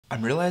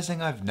I'm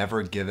realizing I've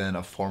never given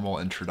a formal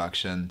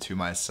introduction to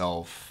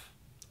myself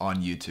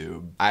on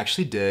YouTube. I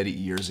actually did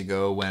years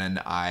ago when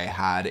I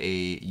had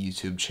a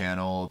YouTube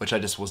channel, which I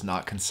just was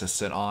not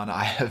consistent on.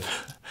 I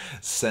have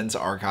since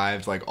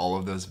archived like all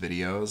of those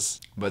videos.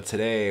 But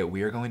today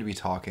we are going to be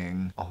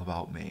talking all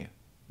about me.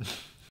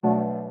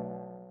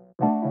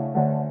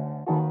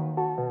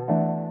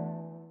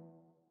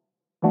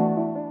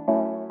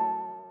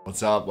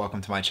 What's up?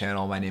 Welcome to my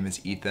channel. My name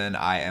is Ethan.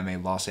 I am a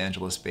Los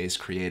Angeles-based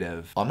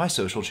creative. On my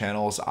social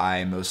channels,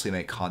 I mostly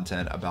make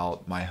content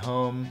about my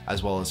home,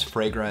 as well as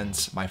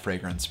fragrance, my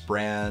fragrance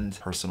brand,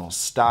 personal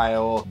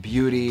style,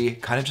 beauty,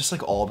 kind of just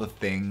like all the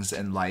things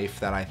in life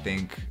that I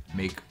think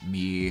make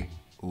me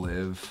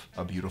live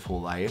a beautiful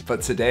life.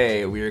 But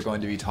today we are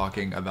going to be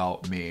talking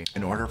about me.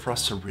 In order for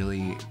us to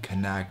really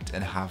connect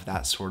and have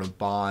that sort of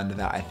bond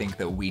that I think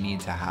that we need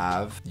to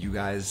have, you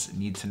guys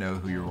need to know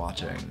who you're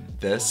watching.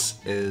 This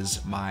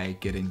is my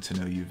getting to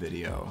know you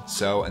video.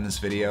 So in this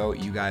video,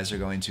 you guys are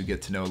going to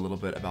get to know a little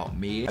bit about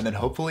me, and then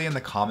hopefully in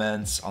the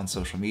comments on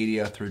social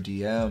media through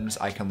DMs,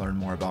 I can learn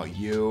more about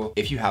you.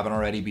 If you haven't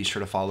already, be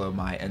sure to follow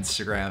my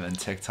Instagram and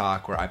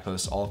TikTok, where I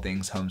post all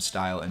things home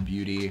style and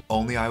beauty.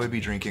 Only I would be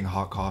drinking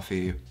hot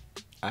coffee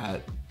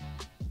at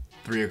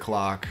 3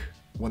 o'clock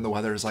when the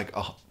weather is like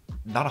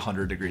not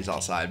 100 degrees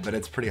outside, but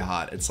it's pretty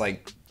hot. It's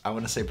like, I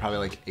want to say probably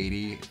like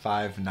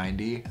 85,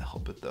 90. Can't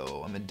help it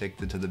though, I'm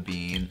addicted to the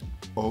bean.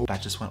 Oh,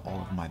 that just went all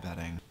over my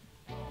bedding.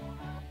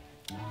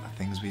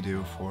 Things we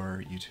do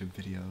for YouTube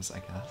videos, I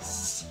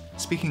guess.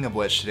 Speaking of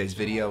which, today's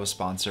video is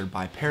sponsored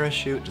by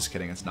Parachute. Just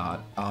kidding, it's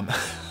not.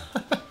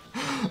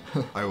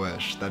 I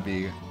wish, that'd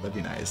be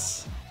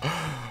nice.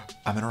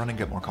 I'm gonna run and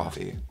get more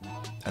coffee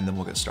and then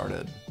we'll get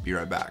started. Be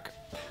right back.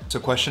 So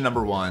question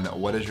number one,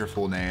 what is your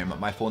full name?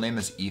 My full name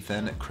is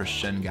Ethan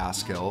Christian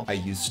Gaskill. I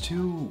used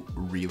to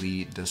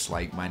really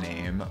dislike my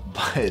name,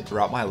 but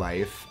throughout my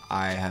life,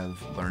 I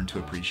have learned to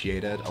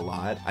appreciate it a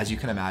lot. As you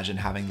can imagine,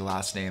 having the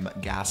last name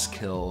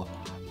Gaskill,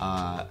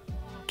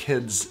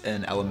 kids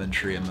in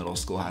elementary and middle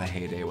school had a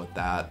heyday with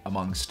that,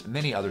 amongst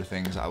many other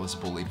things I was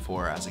bullied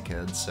for as a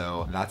kid,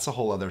 so that's a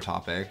whole other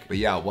topic. But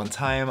yeah, one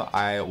time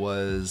I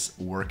was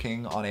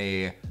working on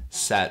a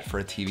set for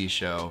a TV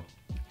show,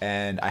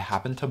 and I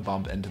happened to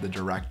bump into the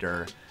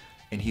director,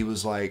 and he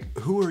was like,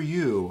 "Who are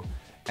you?"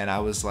 And I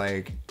was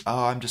like,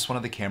 "Oh, I'm just one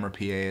of the camera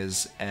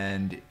PAs."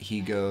 And he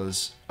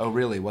goes, "Oh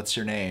really, what's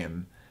your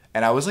name?"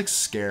 And I was like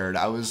scared.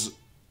 I was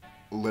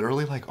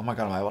literally like, oh my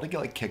god, am I about to get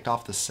like kicked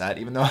off the set,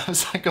 even though I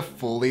was like a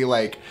fully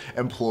like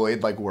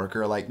employed like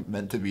worker, like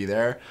meant to be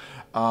there.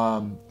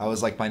 I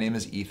was like, "My name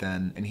is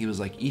Ethan." And he was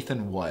like,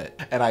 "Ethan what?"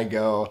 And I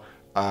go,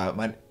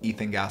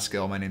 Ethan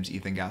Gaskill, my name's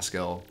Ethan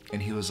Gaskill.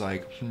 And he was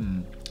like,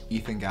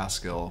 Ethan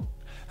Gaskill,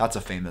 that's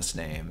a famous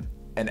name.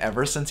 And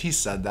ever since he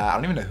said that, I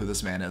don't even know who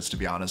this man is, to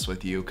be honest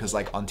with you, because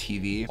like on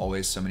TV,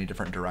 always so many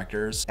different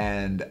directors,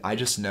 and I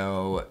just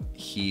know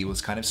he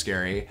was kind of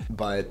scary,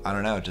 but I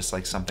don't know, just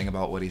like something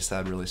about what he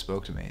said really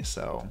spoke to me.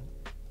 So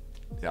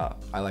yeah,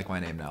 I like my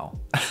name now.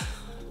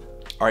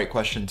 All right,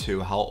 question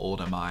two, how old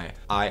am I?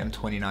 I am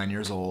 29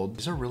 years old.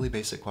 These are really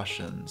basic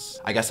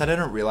questions. I guess I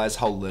didn't realize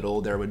how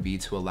little there would be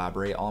to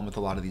elaborate on with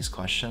a lot of these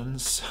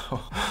questions. So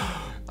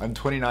I'm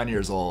 29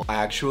 years old. I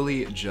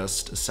actually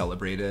just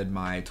celebrated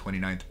my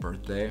 29th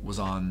birthday. It was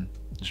on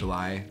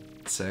July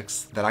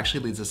 6th. That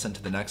actually leads us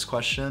into the next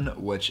question,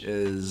 which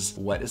is,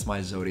 what is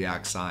my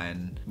zodiac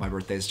sign? My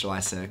birthday is July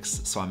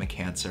 6th, so I'm a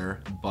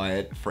Cancer.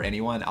 But for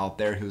anyone out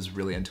there who's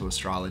really into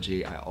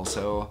astrology, I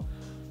also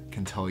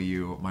can tell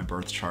you my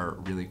birth chart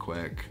really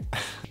quick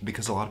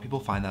because a lot of people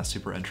find that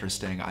super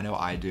interesting. I know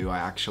I do. I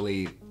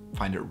actually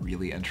find it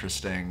really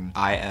interesting.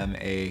 I am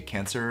a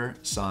Cancer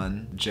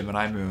Sun,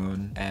 Gemini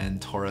Moon,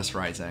 and Taurus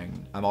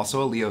Rising. I'm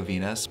also a Leo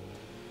Venus.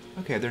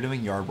 Okay, they're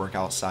doing yard work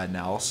outside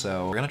now,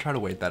 so we're gonna try to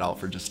wait that out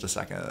for just a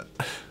second.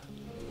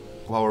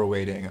 While we're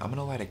waiting, I'm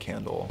gonna light a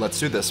candle. Let's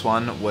do this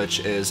one, which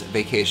is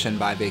Vacation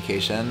by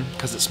Vacation,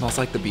 because it smells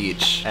like the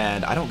beach,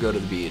 and I don't go to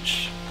the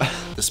beach.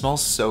 This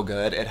smells so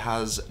good. It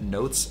has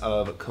notes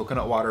of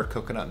coconut water,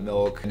 coconut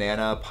milk,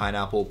 banana,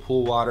 pineapple,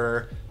 pool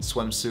water,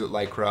 swimsuit,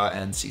 lycra,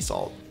 and sea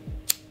salt.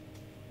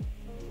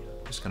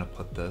 I'm just gonna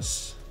put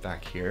this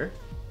back here.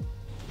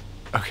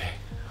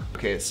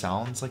 Okay, it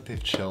sounds like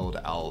they've chilled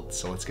out,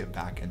 so let's get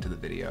back into the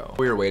video. While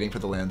we were waiting for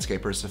the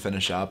landscapers to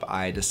finish up,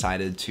 I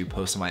decided to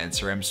post on my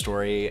Instagram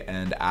story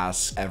and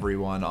ask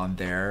everyone on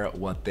there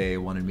what they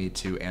wanted me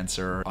to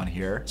answer on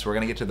here. So we're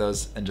gonna get to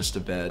those in just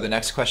a bit. The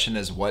next question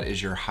is, what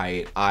is your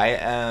height?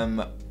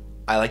 I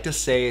like to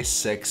say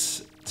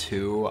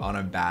 6'2" on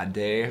a bad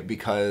day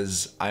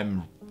because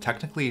I'm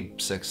technically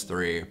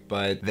 6'3",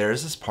 but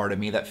there's this part of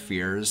me that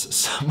fears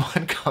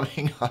someone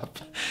coming up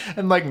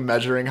and like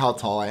measuring how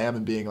tall I am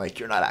and being like,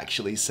 "You're not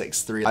actually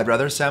 6'3". I'd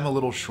rather say I'm a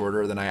little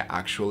shorter than I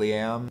actually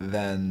am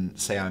than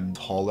say I'm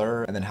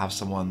taller and then have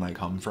someone like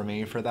come for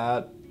me for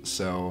that.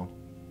 So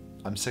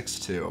I'm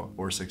 6'2"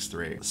 or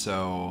 6'3".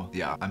 So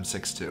yeah, I'm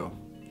 6'2".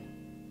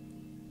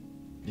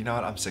 You know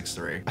what? I'm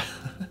 6'3".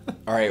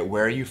 All right,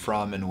 where are you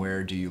from and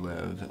where do you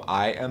live?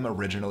 I am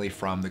originally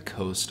from the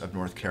coast of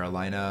North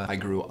Carolina. I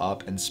grew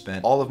up and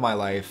spent all of my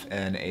life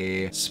in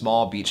a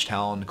small beach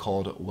town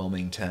called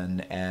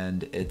Wilmington,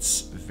 and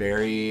it's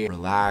very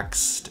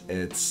relaxed.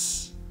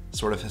 It's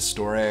sort of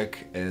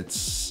historic.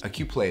 It's a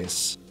cute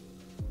place.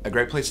 A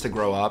great place to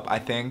grow up, I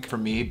think. For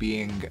me,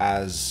 being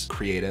as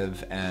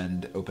creative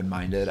and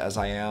open-minded as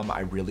I am,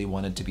 I really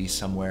wanted to be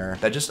somewhere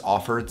that just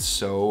offered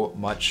so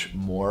much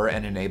more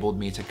and enabled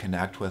me to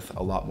connect with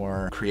a lot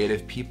more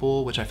creative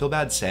people, which I feel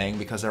bad saying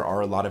because there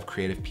are a lot of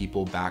creative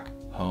people back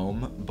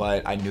home,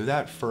 but I knew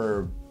that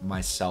for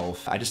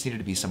myself, I just needed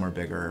to be somewhere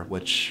bigger,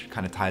 which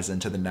kind of ties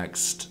into the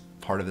next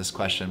part of this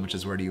question, which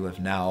is where do you live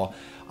now?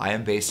 I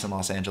am based in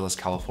Los Angeles,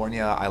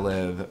 California. I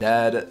live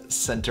dead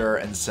center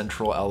in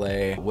central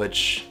LA,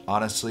 which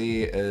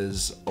honestly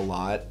is a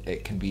lot.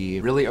 It can be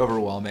really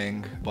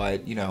overwhelming,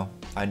 but you know,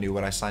 I knew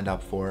what I signed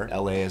up for.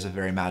 LA is a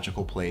very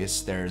magical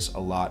place. There's a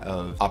lot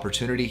of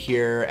opportunity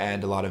here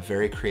and a lot of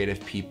very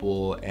creative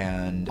people.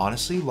 And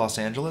honestly, Los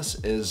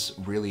Angeles is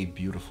really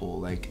beautiful.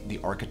 Like the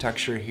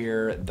architecture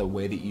here, the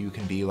way that you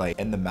can be like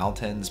in the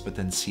mountains, but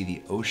then see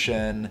the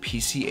ocean.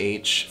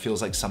 PCH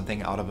feels like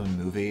something out of a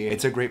movie.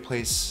 It's a great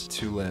place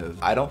to live.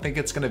 I don't think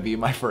it's gonna be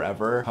my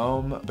forever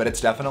home, but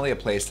it's definitely a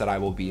place that I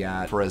will be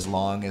at for as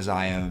long as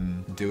I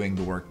am doing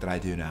the work that I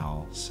do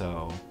now.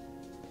 So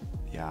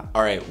yeah.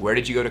 All right, where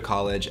did you go to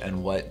college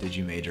and what did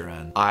you major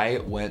in? I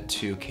went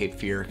to Cape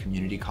Fear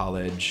Community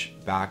College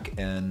back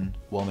in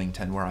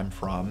Wilmington, where I'm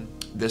from.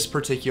 This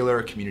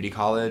particular community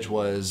college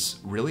was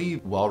really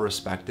well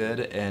respected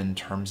in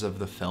terms of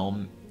the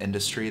film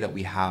industry that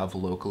we have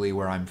locally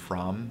where I'm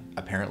from.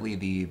 Apparently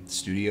the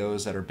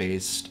studios that are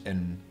based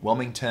in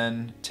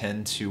Wilmington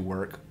tend to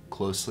work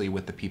closely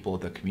with the people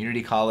at the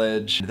community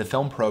college. The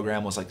film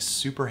program was like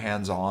super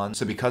hands-on.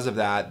 So because of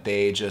that,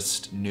 they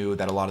just knew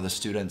that a lot of the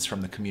students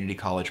from the community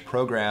college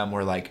program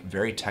were like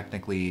very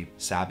technically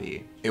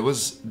savvy. It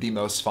was the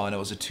most fun. It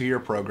was a 2-year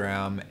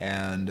program,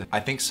 and I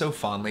think so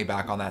fondly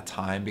back on that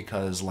time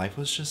because life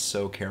was just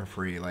so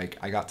carefree. Like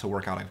I got to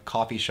work out at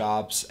coffee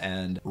shops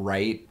and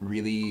write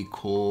really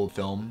cool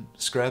film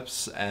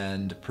scripts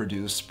and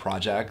produce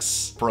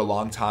projects. For a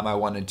long time, I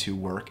wanted to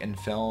work in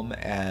film,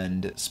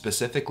 and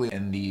specifically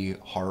in the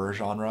horror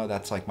genre.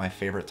 That's like my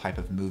favorite type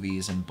of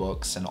movies and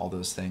books and all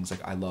those things.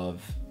 Like I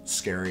love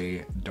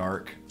scary,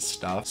 dark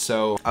stuff.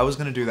 So I was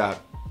gonna do that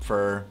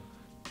for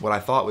what I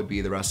thought would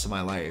be the rest of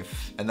my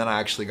life. And then I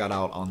actually got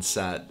out on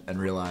set and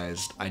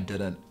realized I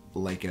didn't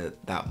like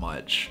it that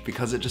much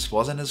because it just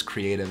wasn't as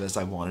creative as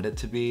I wanted it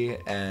to be.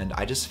 And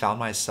I just found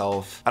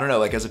myself, I don't know,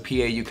 like as a PA,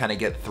 you kind of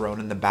get thrown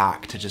in the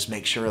back to just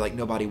make sure like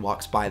nobody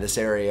walks by this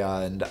area.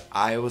 And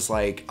I was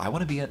like, I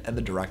want to be in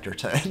the director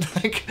tent.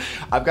 Like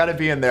I've got to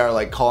be in there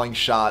like calling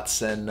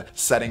shots and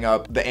setting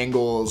up the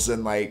angles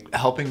and like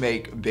helping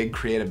make big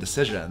creative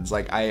decisions.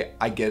 Like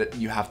I get it,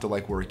 you have to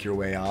like work your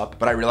way up.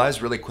 But I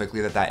realized really quickly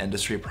that that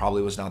industry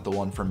probably was not the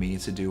one for me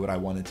to do what I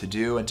wanted to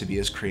do and to be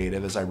as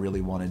creative as I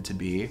really wanted to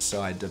be.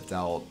 So I dipped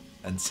out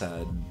and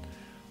said,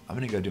 I'm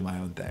gonna go do my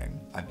own thing.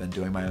 I've been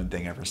doing my own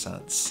thing ever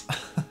since.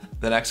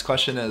 The next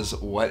question is,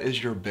 what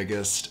is your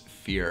biggest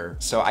fear?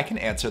 So I can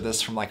answer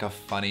this from like a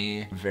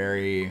funny,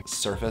 very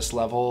surface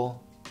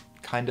level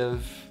kind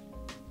of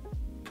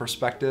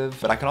perspective,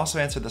 but I can also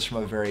answer this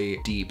from a very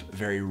deep,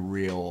 very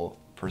real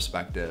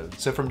perspective.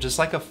 So from just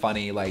like a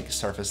funny, like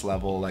surface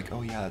level, like,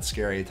 oh yeah, that's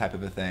scary type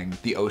of a thing,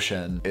 the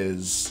ocean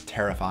is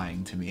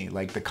terrifying to me.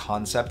 Like the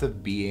concept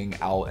of being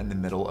out in the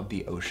middle of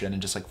the ocean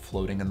and just like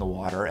floating in the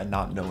water and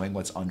not knowing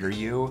what's under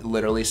you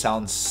literally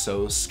sounds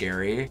so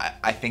scary.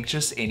 I think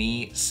just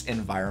any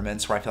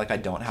environments where I feel like I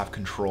don't have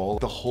control,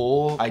 the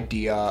whole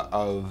idea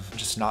of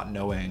just not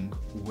knowing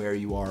where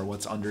you are,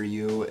 what's under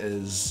you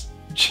is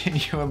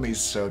genuinely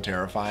so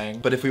terrifying.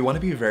 But if we want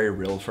to be very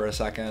real for a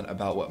second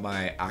about what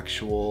my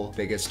actual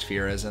biggest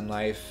fear is in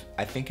life,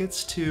 I think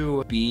it's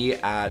to be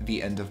at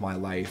the end of my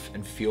life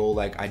and feel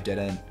like I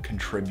didn't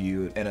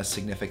contribute in a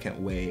significant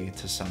way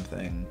to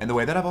something. And the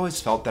way that I've always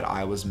felt that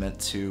I was meant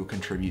to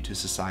contribute to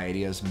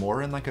society is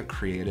more in like a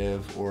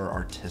creative or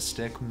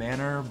artistic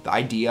manner. The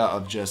idea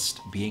of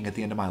just being at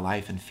the end of my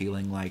life and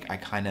feeling like I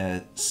kind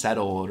of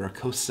settled or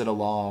coasted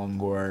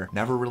along or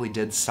never really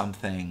did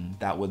something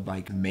that would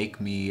like make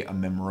me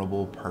a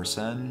memorable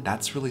person,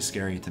 that's really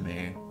scary to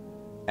me.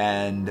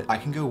 And I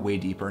can go way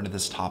deeper into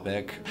this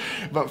topic,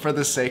 but for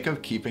the sake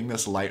of keeping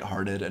this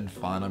lighthearted and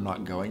fun, I'm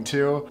not going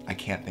to. I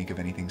can't think of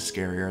anything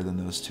scarier than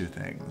those two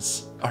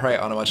things. All right,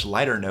 on a much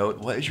lighter note,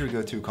 what is your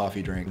go-to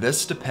coffee drink?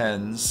 This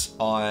depends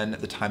on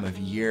the time of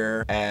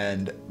year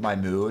and my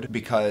mood,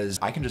 because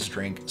I can just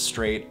drink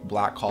straight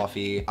black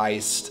coffee,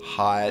 iced,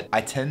 hot.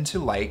 I tend to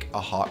like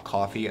a hot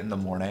coffee in the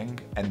morning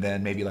and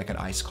then maybe like an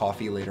iced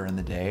coffee later in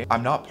the day.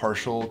 I'm not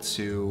partial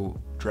to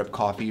drip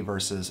coffee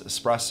versus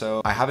espresso.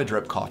 I have a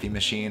drip coffee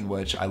machine,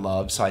 which I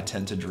love, so I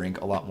tend to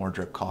drink a lot more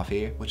drip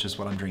coffee, which is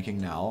what I'm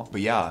drinking now. But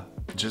yeah,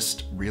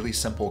 just really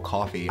simple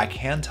coffee. I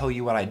can tell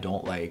you what I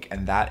don't like,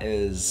 and that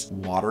is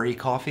watery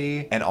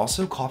coffee, and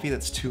also coffee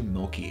that's too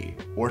milky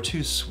or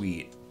too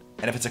sweet.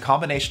 And if it's a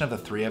combination of the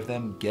three of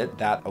them, get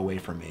that away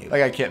from me.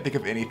 Like, I can't think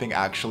of anything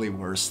actually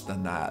worse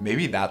than that.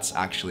 Maybe that's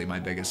actually my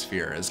biggest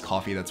fear, is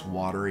coffee that's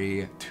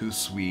watery, too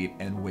sweet,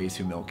 and way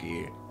too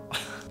milky.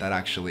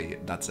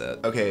 That's it.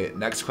 Okay,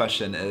 next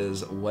question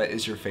is, what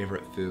is your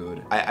favorite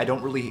food? I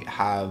don't really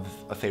have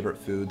a favorite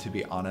food, to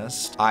be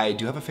honest. I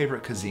do have a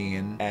favorite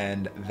cuisine,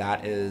 and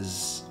that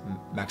is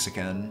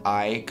Mexican.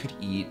 I could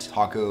eat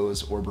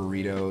tacos or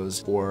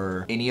burritos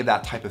or any of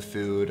that type of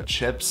food.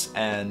 Chips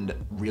and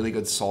really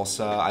good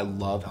salsa. I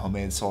love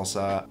homemade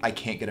salsa. I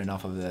can't get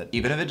enough of it.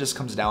 Even if it just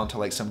comes down to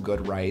like some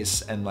good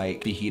rice and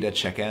like fajita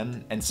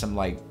chicken and some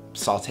like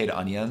sauteed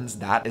onions,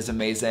 that is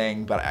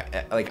amazing. But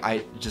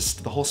I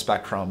just the whole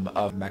spectrum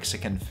of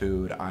Mexican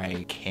food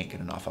I can't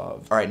get enough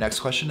of. All right, next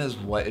question is,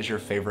 what is your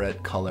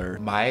favorite color?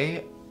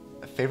 My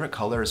favorite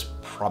color is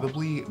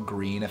probably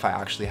green if I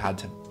actually had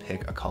to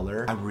pick a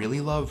color. I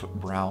really love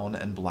brown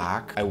and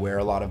black. I wear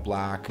a lot of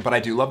black, but I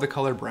do love the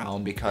color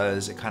brown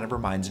because it kind of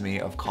reminds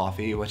me of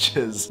coffee, which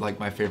is like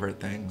my favorite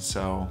thing.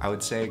 So I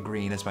would say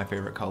green is my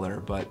favorite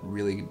color, but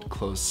really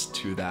close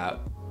to that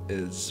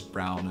is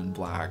brown and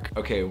black.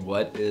 Okay,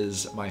 what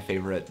is my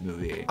favorite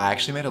movie? I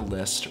actually made a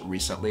list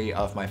recently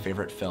of my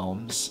favorite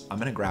films. I'm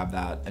gonna grab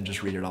that and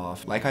just read it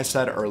off. Like I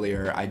said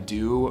earlier, I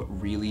do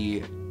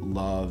really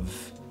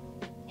love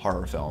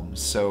horror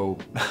films. So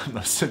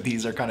most of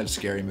these are kind of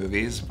scary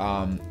movies.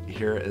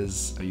 Here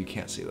is, oh, you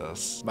can't see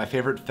this. My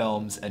favorite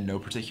films in no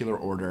particular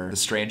order: The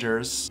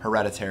Strangers,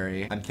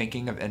 Hereditary, I'm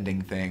Thinking of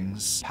Ending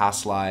Things,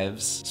 Past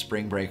Lives,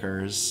 Spring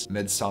Breakers,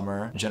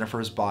 Midsummer,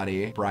 Jennifer's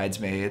Body,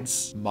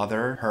 Bridesmaids,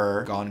 Mother,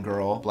 Her, Gone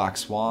Girl, Black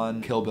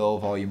Swan, Kill Bill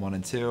Volume 1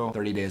 and 2,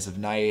 30 Days of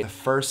Night, the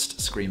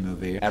first Scream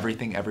movie,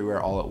 Everything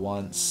Everywhere All at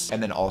Once,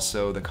 and then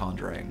also The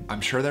Conjuring.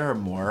 I'm sure there are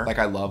more. Like,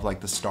 I love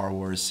like the Star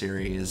Wars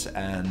series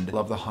and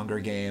love the Hunger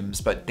Games,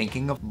 but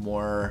thinking of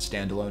more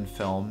standalone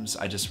films,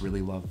 I just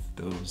really love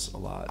those a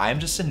lot. I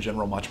am just in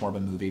general much more of a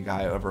movie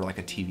guy over like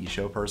a TV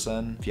show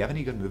person. If you have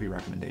any good movie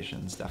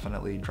recommendations,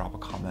 definitely drop a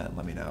comment and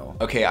let me know.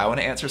 Okay, I want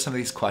to answer some of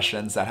these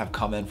questions that have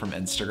come in from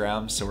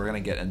Instagram, so we're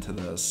gonna get into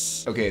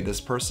this. Okay, this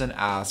person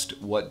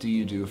asked, what do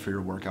you do for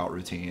your workout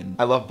routine?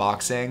 I love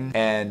boxing,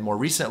 and more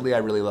recently I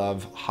really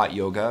love hot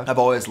yoga. I've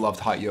always loved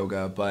hot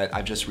yoga, but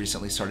I've just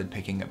recently started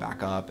picking it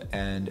back up,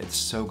 and it's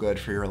so good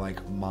for your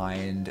like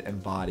mind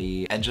and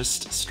body and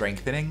just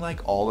strengthening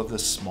like all of the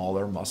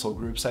smaller muscle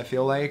groups, I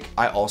feel like.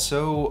 I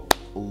also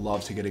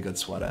love to get a good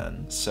sweat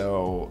in,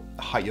 so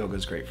hot yoga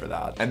is great for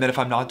that. And then if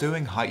I'm not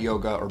doing hot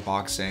yoga or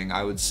boxing,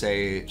 I would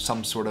say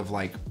some sort of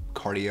like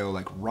cardio,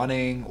 like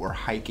running or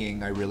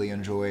hiking I really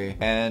enjoy.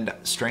 And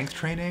strength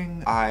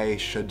training I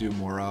should do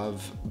more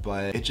of,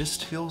 but it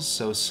just feels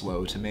so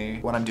slow to me.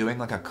 When I'm doing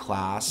like a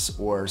class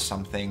or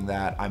something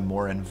that I'm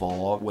more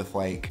involved with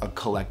like a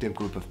collective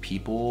group of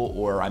people,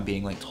 or I'm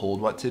being like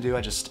told what to do,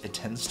 it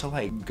tends to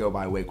like go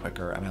by way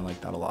quicker, and I like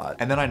that a lot.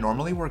 And then I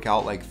normally work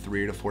out like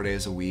 3 to 4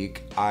 days a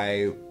week.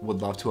 I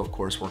would love to, of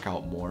course, work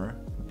out more,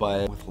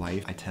 but with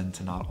life, I tend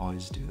to not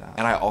always do that.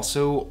 And I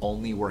also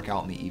only work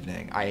out in the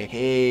evening. I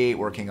hate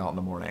working out in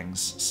the mornings,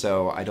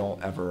 so I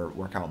don't ever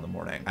work out in the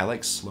morning. I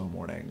like slow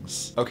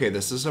mornings. Okay,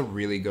 this is a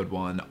really good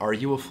one. Are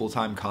you a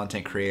full-time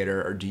content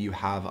creator, or do you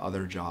have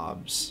other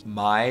jobs?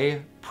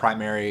 My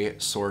primary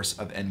source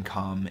of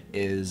income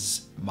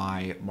is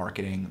my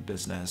marketing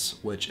business,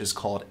 which is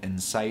called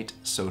Insight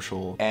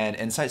Social. And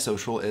Insight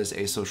Social is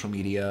a social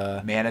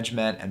media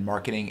management and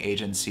marketing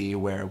agency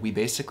where we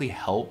basically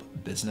help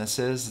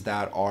businesses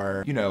that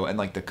are, you know, in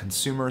like the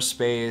consumer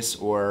space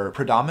or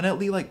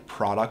predominantly like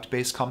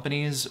product-based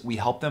companies. We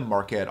help them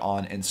market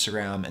on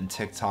Instagram and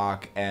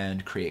TikTok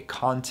and create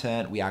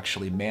content. We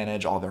actually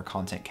manage all their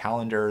content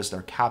calendars,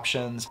 their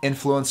captions,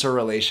 influencer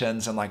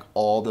relations, and like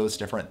all those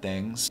different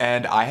things.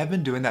 And I have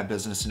been doing that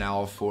business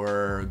now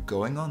for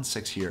going on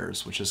 6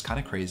 years, which is kind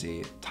of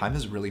crazy. Time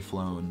has really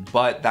flown.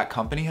 But that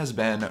company has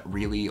been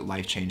really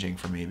life-changing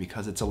for me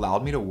because it's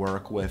allowed me to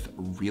work with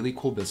really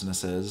cool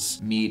businesses,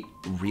 meet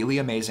really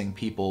amazing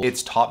people.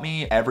 It's taught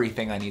me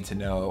everything I need to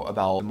know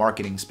about the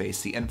marketing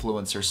space, the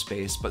influencer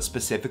space, but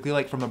specifically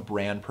like from a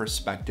brand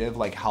perspective,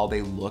 like how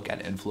they look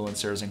at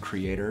influencers and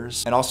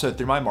creators. And also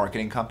through my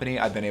marketing company,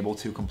 I've been able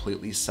to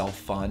completely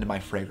self-fund my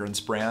fragrance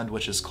brand,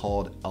 which is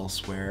called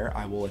Elsewhere.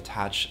 I will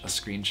attach a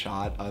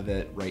screenshot of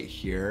it right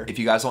here. If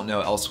you guys don't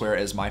know, Elsewhere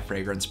is my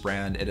fragrance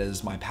brand. It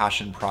is my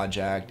passion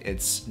project.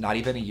 It's not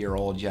even a year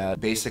old yet.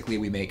 Basically,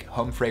 we make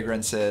home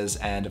fragrances,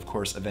 and of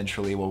course,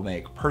 eventually we'll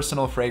make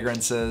personal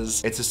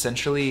fragrances. It's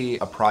essentially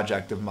a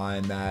project of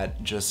mine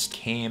that just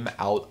came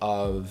out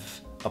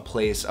of a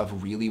place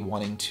of really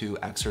wanting to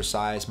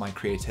exercise my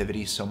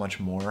creativity so much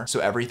more.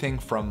 So everything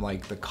from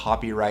like the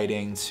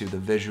copywriting to the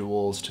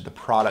visuals to the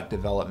product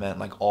development,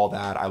 like all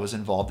that, I was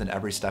involved in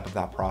every step of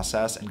that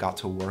process and got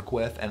to work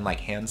with and like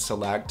hand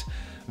select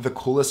the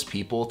coolest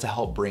people to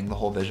help bring the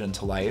whole vision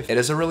to life. It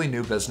is a really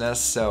new business,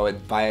 so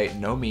it by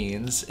no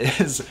means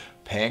is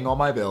paying all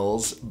my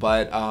bills,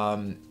 but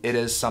it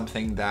is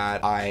something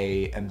that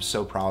I am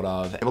so proud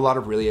of. I have a lot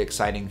of really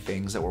exciting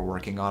things that we're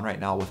working on right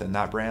now within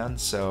that brand.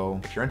 So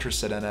if you're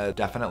interested in it,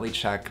 definitely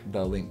check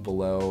the link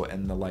below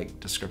in the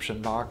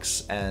description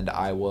box, and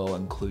I will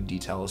include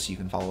details so you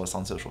can follow us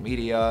on social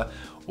media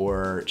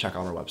or check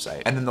out our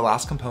website. And then the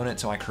last component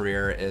to my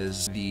career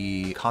is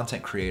the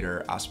content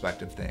creator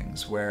aspect of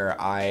things, where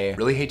I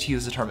really hate to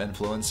use the term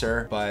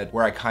influencer, but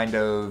where I kind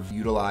of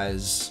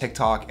utilize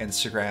TikTok,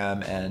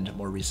 Instagram, and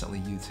more recently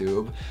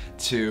YouTube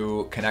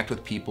to connect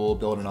with people,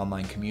 build an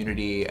online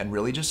community, and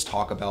really just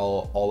talk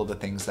about all of the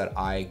things that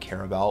I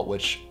care about,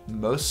 which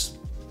most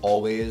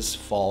always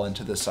fall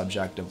into the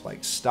subject of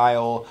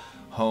style,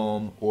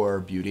 home, or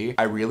beauty.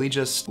 I really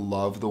just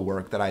love the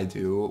work that I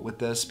do with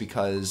this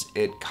because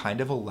it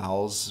kind of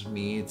allows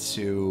me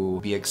to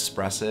be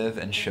expressive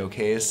and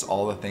showcase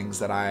all the things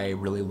that I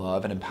really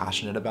love and am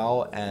passionate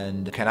about,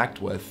 and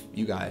connect with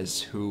you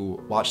guys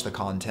who watch the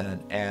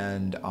content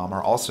and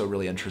are also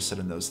really interested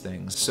in those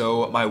things.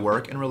 So my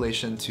work in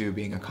relation to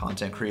being a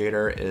content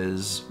creator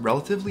is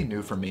relatively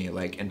new for me.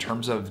 In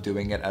terms of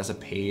doing it as a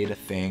paid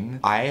thing,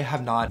 I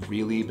have not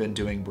really been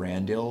doing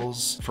brand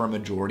deals for a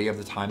majority of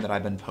the time that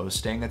I've been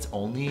posting. It's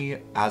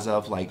only as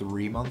of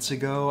 3 months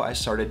ago I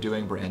started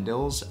doing brand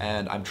deals,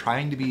 and I'm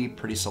trying to be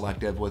pretty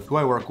selective with who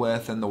I work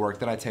with and the work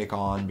that I take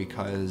on,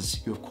 because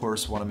you of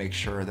course want to make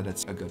sure that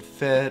it's a good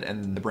fit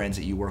and the brands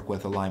that you work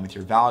with align with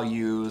your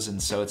values.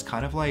 And so it's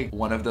kind of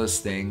one of those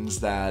things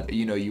that,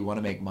 you want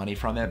to make money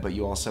from it, but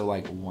you also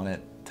want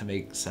it to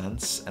make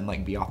sense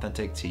and be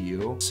authentic to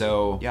you.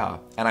 So yeah,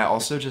 and I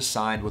also just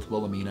signed with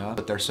Wilhelmina,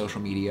 with their social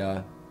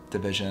media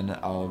division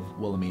of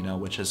Wilhelmina,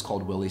 which is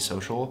called Willy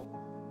Social.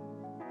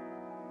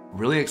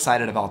 Really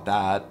excited about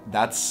that.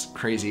 That's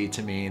crazy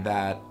to me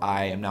that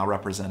I am now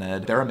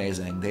represented. They're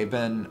amazing. They've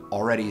been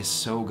already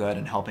so good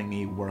in helping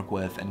me work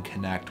with and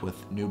connect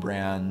with new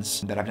brands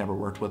that I've never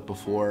worked with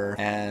before,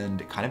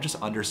 and kind of just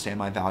understand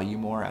my value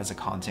more as a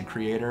content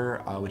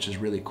creator, which is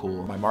really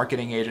cool. My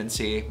marketing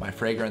agency, my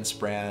fragrance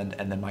brand,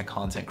 and then my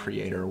content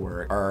creator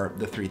work are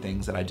the 3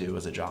 things that I do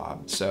as a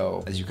job.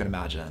 So as you can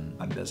imagine,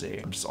 I'm busy.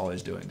 I'm just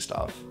always doing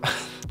stuff.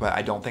 But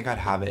I don't think I'd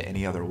have it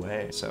any other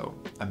way. So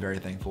I'm very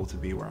thankful to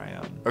be where I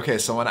am. Okay,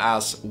 someone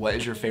asks, what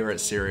is your favorite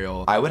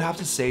cereal? I would have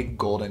to say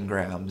Golden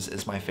Grams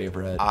is my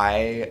favorite.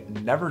 I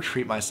never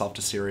treat myself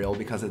to cereal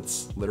because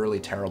it's literally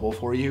terrible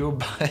for you,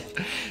 but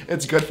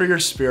it's good for your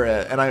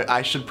spirit, and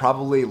I should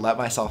probably let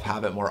myself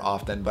have it more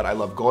often. But I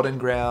love Golden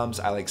Grams.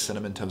 I like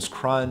Cinnamon Toast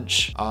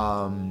Crunch.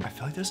 I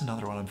feel like there's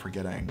another one I'm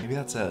forgetting. Maybe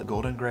that's it.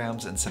 Golden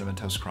Grams and Cinnamon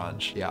Toast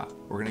Crunch. Yeah,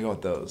 we're gonna go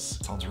with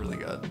those. Sounds really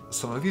good.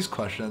 Some of these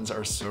questions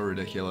are so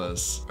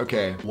ridiculous.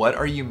 Okay, what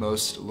are you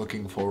most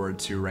looking forward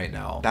to right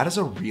now? That is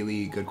a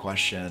really good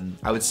question.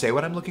 I would say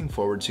what I'm looking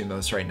forward to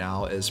most right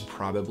now is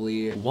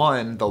probably,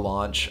 one, the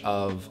launch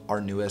of our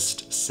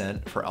newest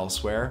scent for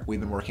Elsewhere. We've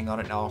been working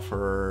on it now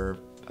for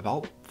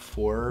about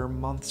 4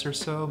 months or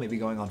so, maybe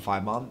going on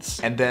 5 months.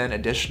 And then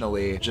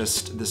additionally,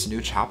 just this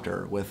new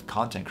chapter with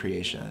content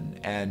creation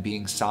and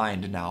being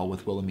signed now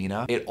with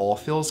Wilhelmina. It all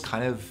feels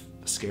kind of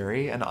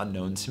scary and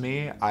unknown to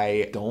me.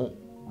 I don't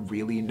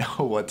really know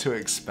what to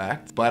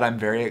expect, but I'm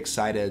very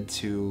excited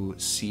to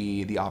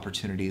see the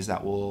opportunities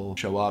that will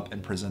show up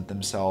and present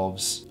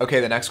themselves. Okay,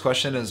 the next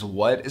question is,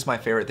 what is my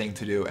favorite thing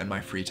to do in my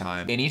free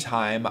time?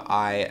 Anytime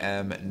I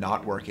am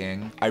not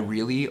working, I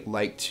really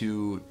like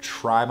to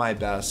try my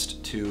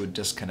best to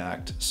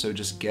disconnect. So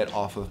just get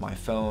off of my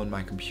phone,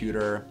 my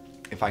computer.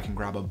 If I can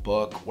grab a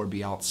book or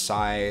be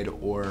outside,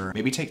 or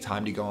maybe take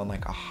time to go on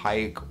a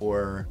hike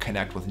or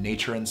connect with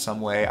nature in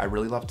some way, I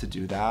really love to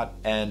do that.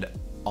 And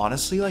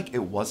honestly,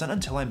 it wasn't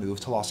until I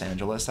moved to Los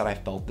Angeles that I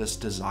felt this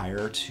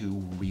desire to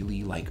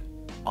really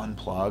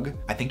unplug.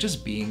 I think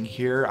just being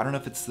here, I don't know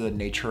if it's the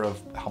nature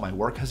of how my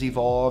work has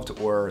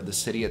evolved or the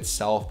city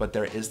itself, but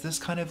there is this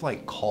kind of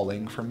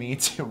calling for me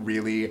to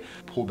really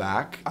pull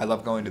back. I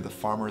love going to the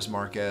farmer's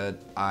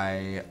market.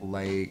 I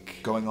like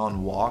going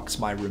on walks.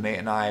 My roommate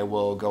and I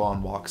will go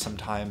on walks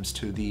sometimes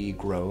to the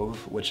Grove,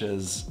 which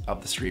is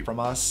up the street from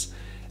us,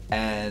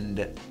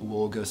 and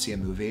we'll go see a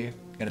movie.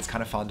 And it's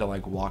kind of fun to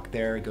walk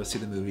there, go see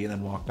the movie, and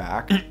then walk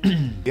back.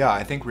 Yeah,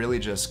 I think really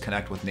just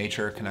connect with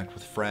nature, connect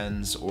with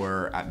friends,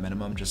 or at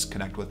minimum, just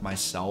connect with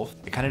myself.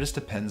 It kind of just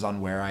depends on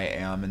where I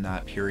am in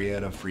that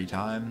period of free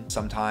time.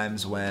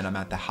 Sometimes when I'm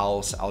at the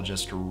house, I'll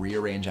just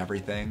rearrange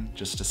everything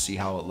just to see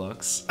how it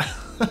looks.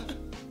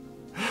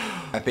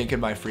 I think in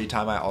my free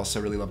time, I also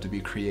really love to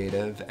be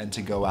creative and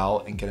to go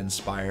out and get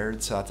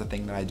inspired. So that's a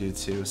thing that I do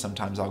too.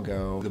 Sometimes I'll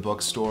go to the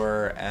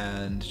bookstore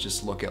and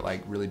just look at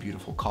really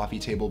beautiful coffee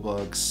table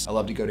books. I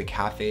love to go to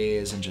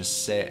cafes and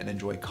just sit and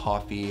enjoy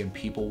coffee and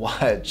people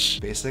watch.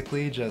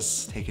 Basically,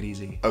 just take it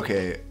easy.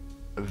 Okay.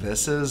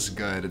 This is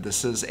good.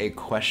 This is a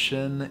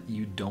question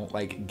you don't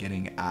like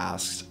getting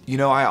asked.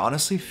 I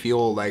honestly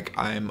feel like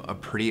I'm a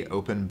pretty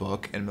open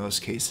book in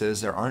most cases.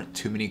 There aren't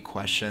too many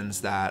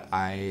questions that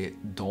I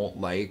don't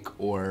like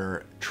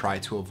or try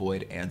to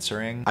avoid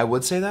answering. I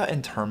would say that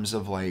in terms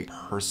of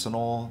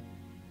personal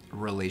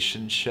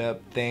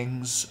relationship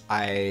things,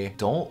 I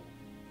don't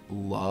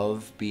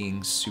love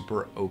being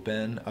super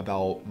open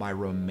about my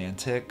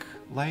romantic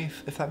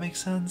life, if that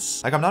makes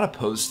sense. Like, I'm not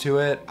opposed to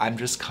it. I'm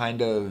just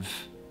kind of,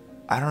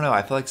 I don't know,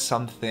 I feel like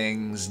some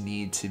things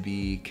need to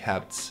be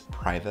kept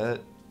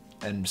private.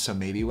 And so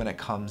maybe when it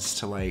comes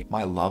to like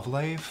my love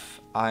life,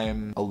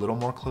 I'm a little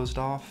more closed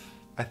off,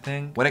 I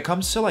think. When it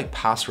comes to like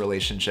past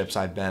relationships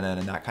I've been in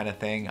and that kind of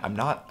thing, I'm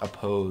not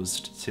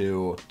opposed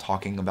to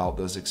talking about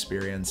those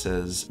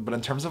experiences. But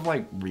in terms of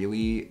like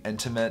really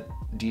intimate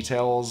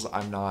details,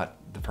 I'm not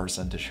the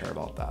person to share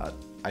about that.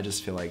 I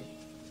just feel like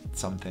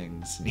some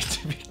things need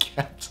to be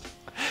kept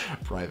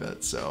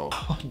private. So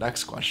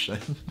next question.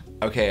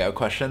 Okay, a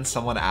question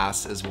someone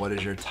asked is, what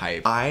is your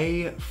type?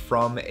 I,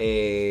 from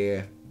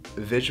a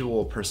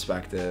visual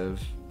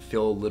perspective,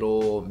 feel a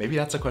little, maybe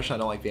that's a question I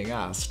don't like being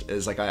asked,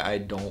 is like I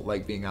don't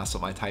like being asked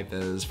what my type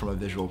is from a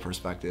visual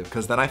perspective,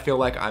 because then I feel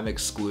like I'm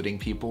excluding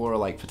people or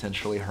like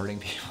potentially hurting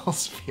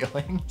people's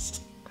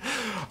feelings.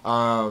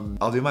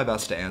 I'll do my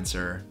best to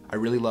answer. I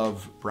really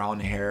love brown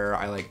hair.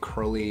 I like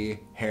curly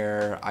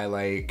hair. I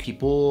like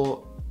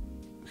people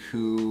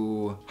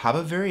who have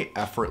a very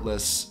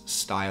effortless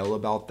style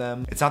about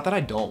them. It's not that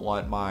I don't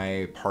want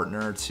my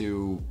partner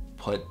to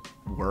put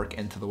work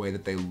into the way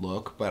that they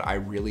look, but I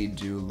really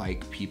do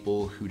like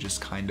people who just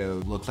kind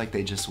of look like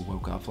they just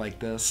woke up like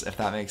this, if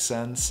that makes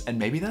sense. And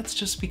maybe that's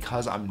just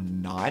because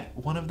I'm not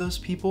one of those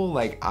people.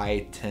 Like,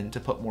 I tend to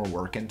put more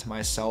work into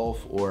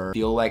myself or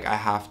feel like I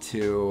have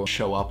to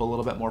show up a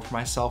little bit more for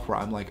myself, where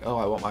I'm like, oh,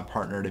 I want my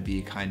partner to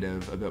be kind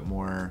of a bit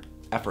more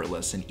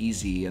effortless and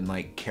easy and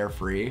like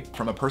carefree.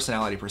 From a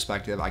personality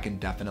perspective, I can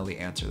definitely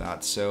answer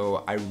that.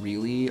 So I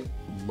really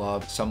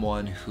love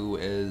someone who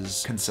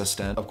is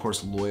consistent, of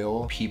course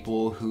loyal,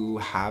 people who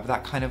have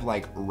that kind of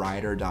like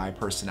ride or die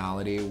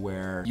personality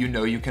where you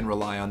know you can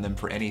rely on them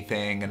for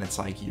anything, and it's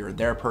like you're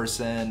their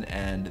person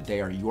and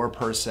they are your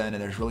person,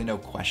 and there's really no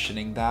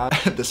questioning that.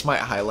 This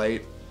might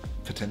highlight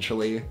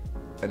potentially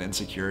an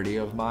insecurity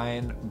of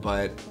mine,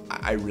 but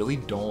I really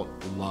don't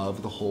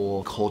love the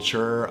whole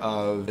culture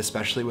of,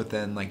 especially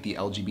within like the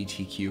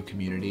LGBTQ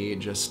community,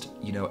 just,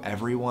 you know,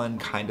 everyone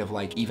kind of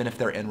like, even if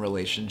they're in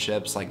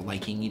relationships, like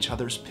liking each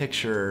other's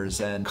pictures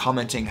and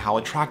commenting how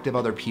attractive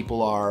other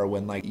people are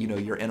when like, you know,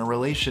 you're in a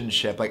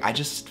relationship. Like, I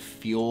just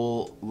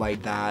feel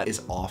like that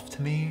is off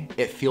to me.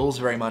 It feels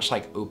very much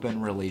like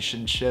open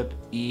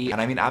relationship-y,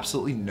 and I mean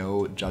absolutely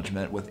no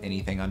judgment with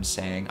anything I'm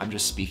saying. I'm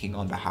just speaking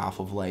on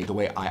behalf of like the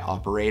way I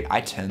operate.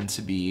 I tend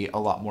to be a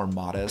lot more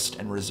modest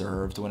and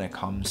reserved when it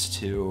comes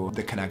to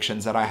the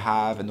connections that I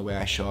have and the way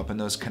I show up in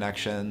those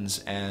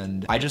connections.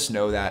 And I just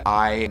know that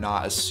I'm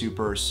not a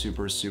super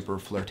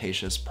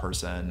flirtatious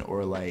person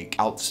or like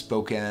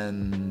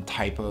outspoken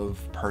type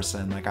of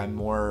person. Like, I'm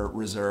more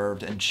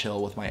reserved and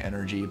chill with my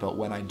energy. But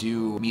when I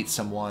do meet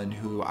someone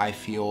who I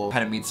feel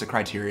kind of meets the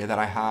criteria that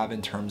I have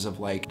in terms of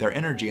like their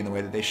energy and the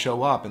way that they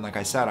show up, and like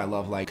I said, I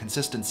love like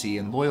consistency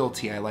and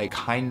loyalty. I like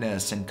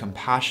kindness and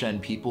compassion,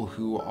 people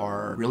who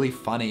are really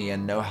funny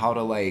and know how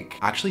to like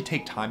actually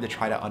take time to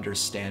try to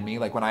understand me.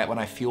 Like, when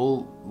I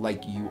feel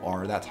like you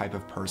are that type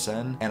of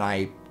person and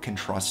I can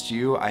trust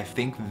you, I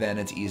think then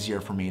it's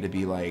easier for me to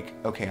be like,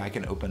 okay, I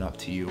can open up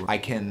to you. I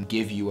can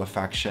give you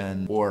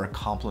affection or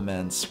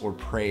compliments or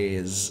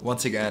praise.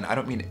 Once again, I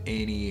don't mean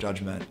any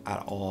judgment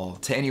at all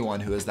to anyone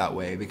who is that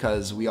way,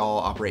 because we all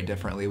operate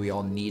differently. We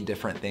all need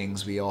different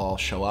things. We all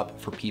show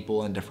up for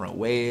people in different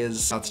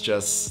ways. That's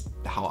just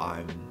how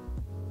I'm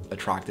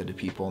attracted to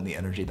people and the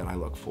energy that I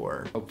look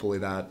for. Hopefully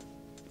that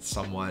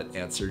somewhat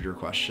answered your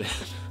question.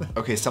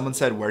 Okay, someone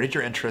said, where did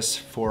your interest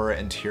for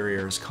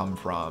interiors come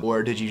from?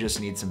 Or did you just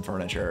need some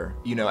furniture?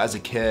 You know, as a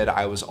kid,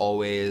 I was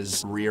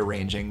always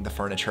rearranging the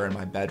furniture in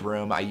my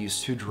bedroom. I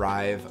used to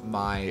drive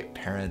my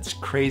parents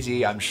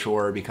crazy, I'm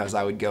sure, because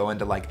I would go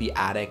into like the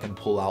attic and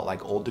pull out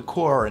like old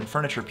decor and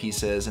furniture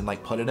pieces and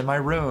like put it in my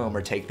room,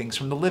 or take things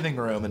from the living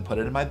room and put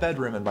it in my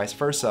bedroom and vice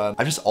versa.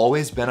 I've just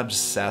always been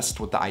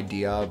obsessed with the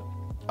idea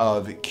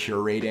of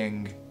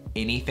curating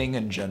anything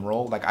in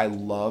general. Like, I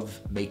love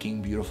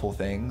making beautiful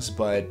things,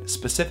 but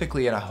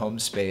specifically in a home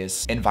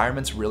space,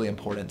 environment's really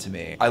important to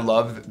me. I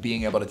love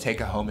being able to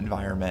take a home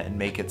environment and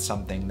make it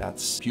something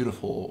that's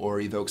beautiful or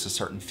evokes a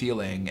certain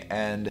feeling.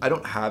 And I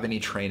don't have any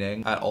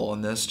training at all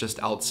in this,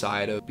 just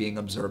outside of being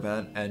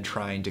observant and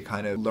trying to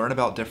kind of learn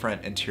about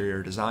different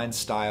interior design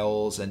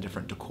styles and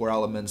different decor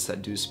elements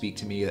that do speak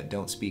to me, that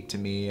don't speak to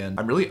me. And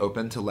I'm really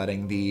open to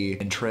letting the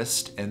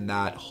interest in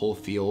that whole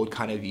field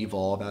kind of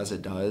evolve as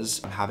it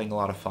does. I'm having a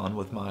lot of fun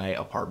with my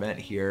apartment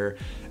here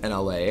in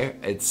LA.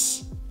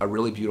 It's a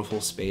really beautiful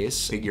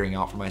space, figuring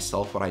out for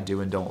myself what I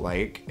do and don't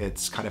like.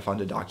 It's kind of fun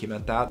to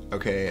document that.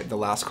 Okay, the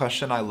last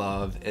question I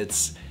love,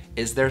 it's,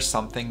 is there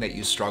something that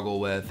you struggle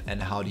with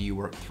and how do you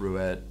work through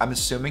it? I'm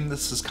assuming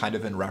this is kind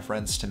of in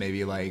reference to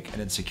maybe like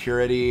an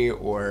insecurity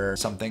or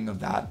something of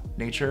that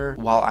nature.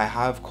 While I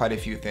have quite a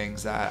few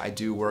things that I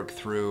do work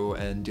through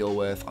and deal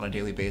with on a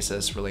daily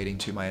basis relating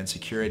to my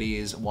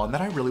insecurities, one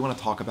that I really want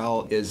to talk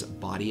about is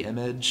body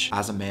image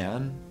as a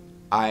man.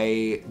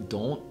 I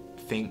don't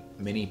think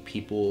many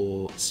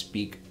people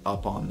speak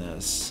up on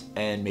this,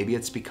 and maybe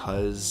it's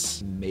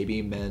because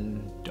maybe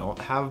men don't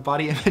have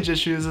body image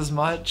issues as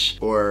much,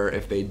 or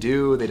if they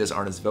do, they just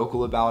aren't as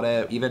vocal about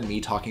it. Even me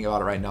talking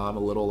about it right now, I'm a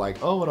little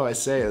like, oh, what do I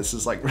say? This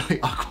is like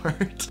really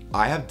awkward.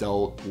 I have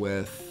dealt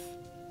with,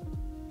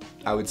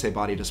 I would say,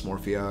 body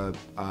dysmorphia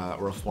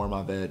or a form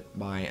of it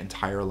my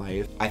entire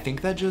life. I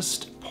think that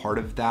just part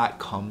of that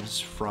comes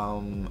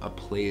from a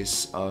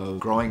place of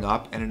growing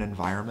up in an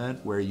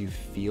environment where you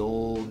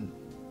feel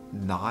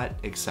not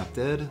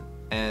accepted.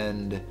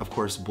 And of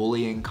course,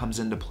 bullying comes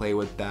into play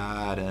with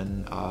that.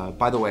 And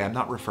by the way, I'm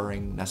not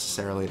referring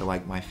necessarily to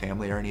like my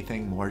family or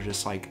anything, more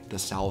just like the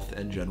South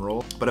in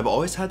general. But I've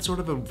always had sort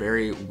of a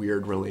very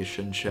weird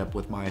relationship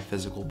with my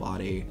physical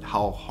body,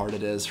 how hard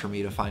it is for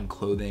me to find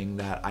clothing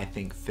that I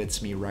think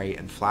fits me right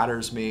and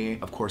flatters me.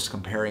 Of course,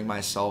 comparing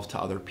myself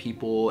to other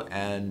people,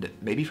 and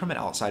maybe from an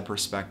outside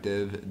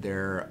perspective,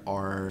 there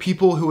are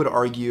people who would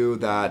argue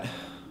that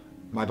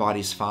my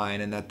body's fine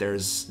and that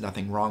there's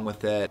nothing wrong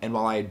with it. And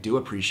while I do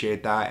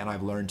appreciate that and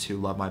I've learned to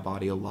love my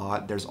body a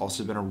lot, there's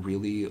also been a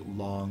really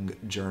long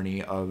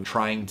journey of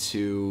trying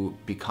to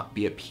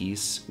be at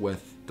peace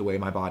with the way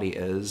my body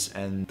is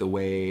and the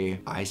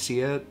way I see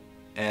it.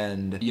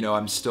 And you know,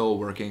 I'm still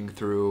working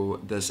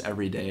through this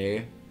every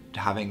day,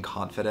 having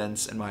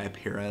confidence in my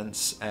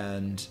appearance.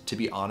 And to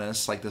be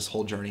honest, like this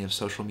whole journey of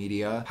social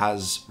media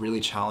has really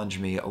challenged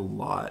me a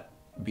lot.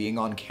 Being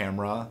on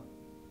camera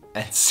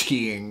and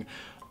seeing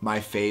my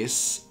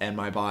face and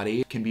my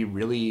body can be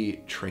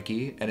really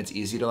tricky, and it's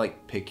easy to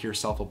like pick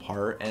yourself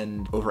apart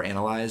and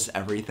overanalyze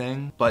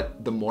everything.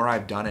 But the more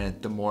I've done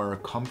it, the more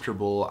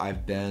comfortable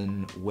I've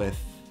been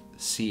with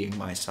seeing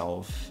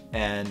myself.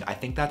 And I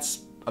think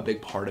that's a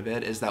big part of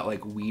it, is that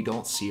like we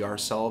don't see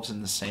ourselves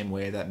in the same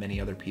way that many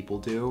other people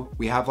do.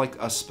 We have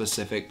like a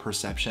specific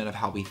perception of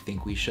how we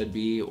think we should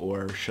be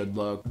or should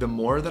look. The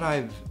more that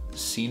I've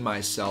seen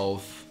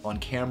myself on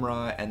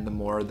camera and the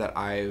more that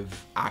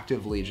I've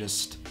actively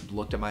just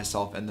looked at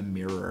myself in the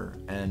mirror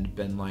and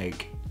been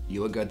like,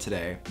 you look good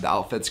today. The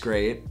outfit's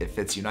great. It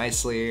fits you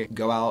nicely.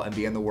 Go out and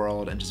be in the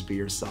world and just be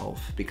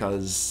yourself,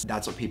 because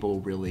that's what people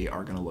really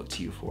are gonna look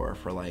to you for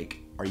like,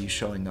 are you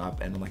showing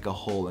up in like a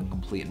whole and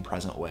complete and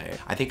present way?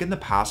 I think in the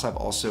past, I've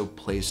also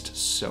placed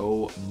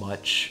so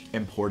much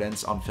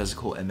importance on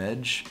physical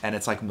image, and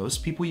it's like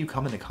most people you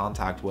come into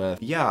contact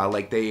with, yeah,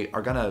 like they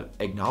are gonna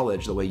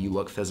acknowledge the way you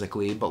look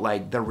physically, but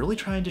like they're really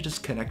trying to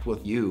just connect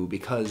with you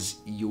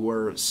because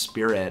your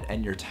spirit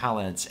and your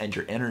talents and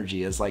your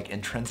energy is like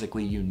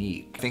intrinsically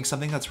unique. I think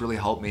something that's really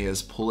helped me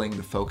is pulling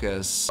the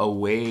focus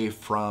away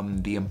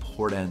from the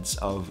importance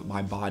of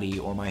my body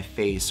or my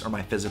face or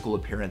my physical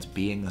appearance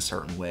being a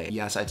certain way.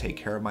 Yes, I take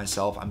care of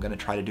myself. I'm gonna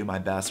try to do my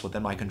best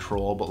within my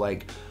control, but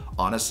like,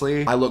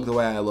 honestly, I look the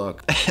way I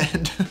look,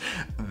 and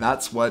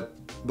that's what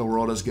the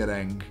world is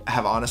getting. I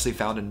have honestly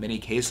found in many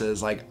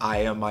cases, like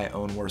I am my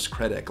own worst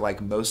critic.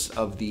 Like most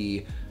of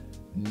the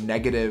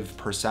negative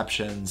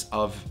perceptions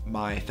of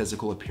my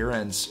physical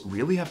appearance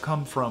really have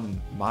come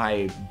from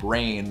my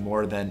brain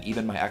more than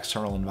even my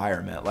external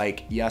environment.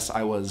 Like, yes,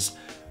 I was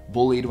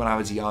bullied when I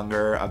was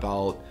younger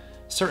about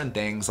certain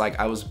things. Like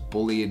I was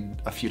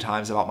bullied a few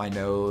times about my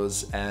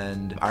nose,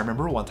 and I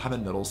remember one time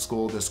in middle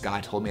school, this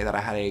guy told me that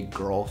I had a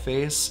girl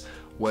face,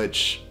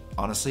 which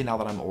honestly, now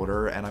that I'm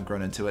older and I've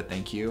grown into it,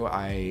 thank you,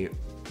 I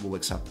will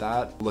accept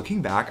that.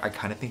 Looking back, I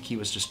kind of think he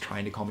was just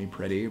trying to call me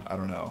pretty. I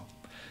don't know.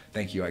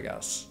 Thank you, I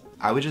guess.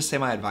 I would just say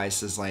my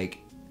advice is like,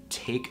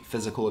 take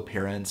physical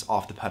appearance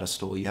off the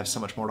pedestal. You have so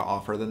much more to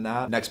offer than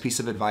that. Next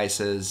piece of advice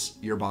is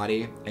your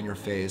body and your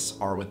face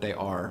are what they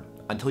are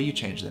until you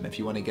change them. If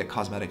you want to get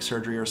cosmetic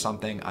surgery or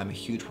something, I'm a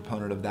huge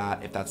proponent of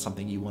that. If that's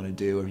something you want to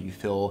do or you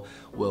feel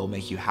will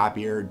make you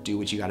happier, do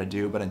what you got to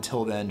do. But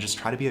until then, just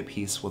try to be at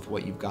peace with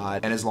what you've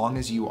got. And as long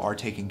as you are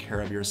taking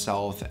care of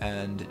yourself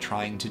and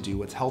trying to do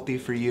what's healthy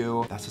for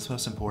you, that's what's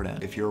most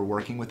important. If you're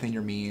working within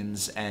your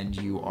means and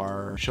you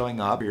are showing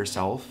up for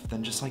yourself,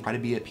 then just like try to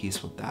be at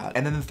peace with that.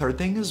 And then the third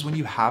thing is, when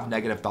you have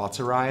negative thoughts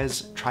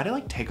arise, try to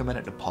like take a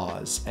minute to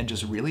pause and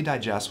just really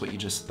digest what you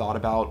just thought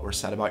about or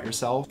said about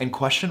yourself, and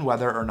question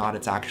whether or not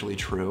it's actually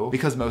true,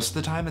 because most of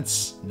the time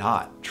it's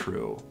not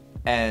true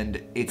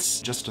and it's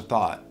just a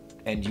thought,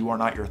 and you are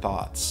not your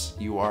thoughts.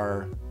 You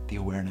are the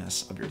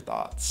awareness of your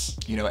thoughts.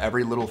 You know,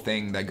 every little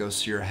thing that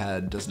goes through your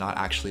head does not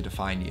actually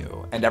define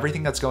you, and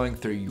everything that's going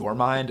through your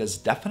mind is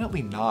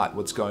definitely not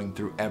what's going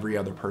through every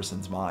other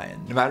person's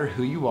mind. No matter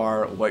who you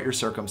are, what your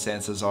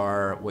circumstances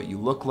are, what you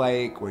look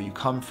like, where you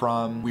come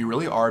from, we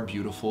really are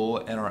beautiful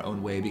in our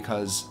own way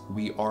because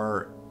we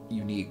are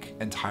unique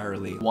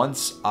entirely.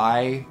 Once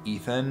I,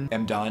 Ethan,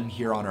 am done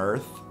here on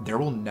earth, there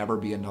will never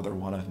be another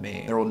one of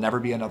me. There will never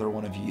be another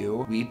one of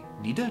you. We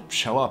need to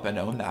show up and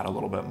own that a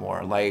little bit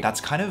more. Like, that's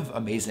kind of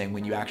amazing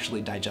when you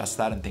actually digest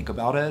that and think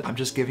about it. I'm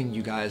just giving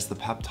you guys the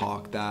pep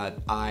talk that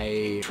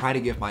I try to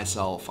give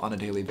myself on a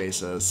daily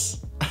basis.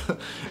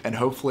 and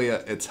hopefully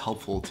it's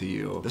helpful to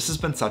you. This has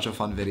been such a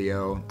fun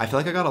video. I feel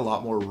like I got a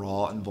lot more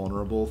raw and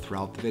vulnerable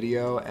throughout the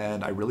video,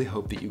 and I really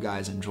hope that you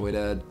guys enjoyed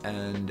it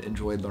and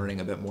enjoyed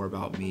learning a bit more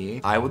about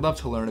me. I would love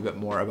to learn a bit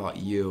more about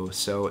you,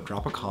 so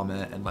drop a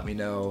comment and let me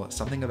know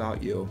something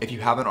about you. If you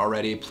haven't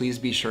already, please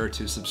be sure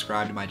to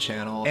subscribe to my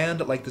channel and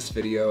like this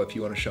video if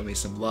you want to show me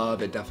some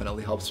love. It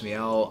definitely helps me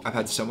out. I've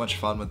had so much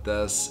fun with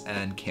this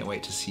and can't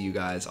wait to see you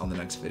guys on the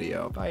next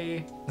video.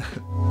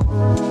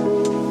 Bye.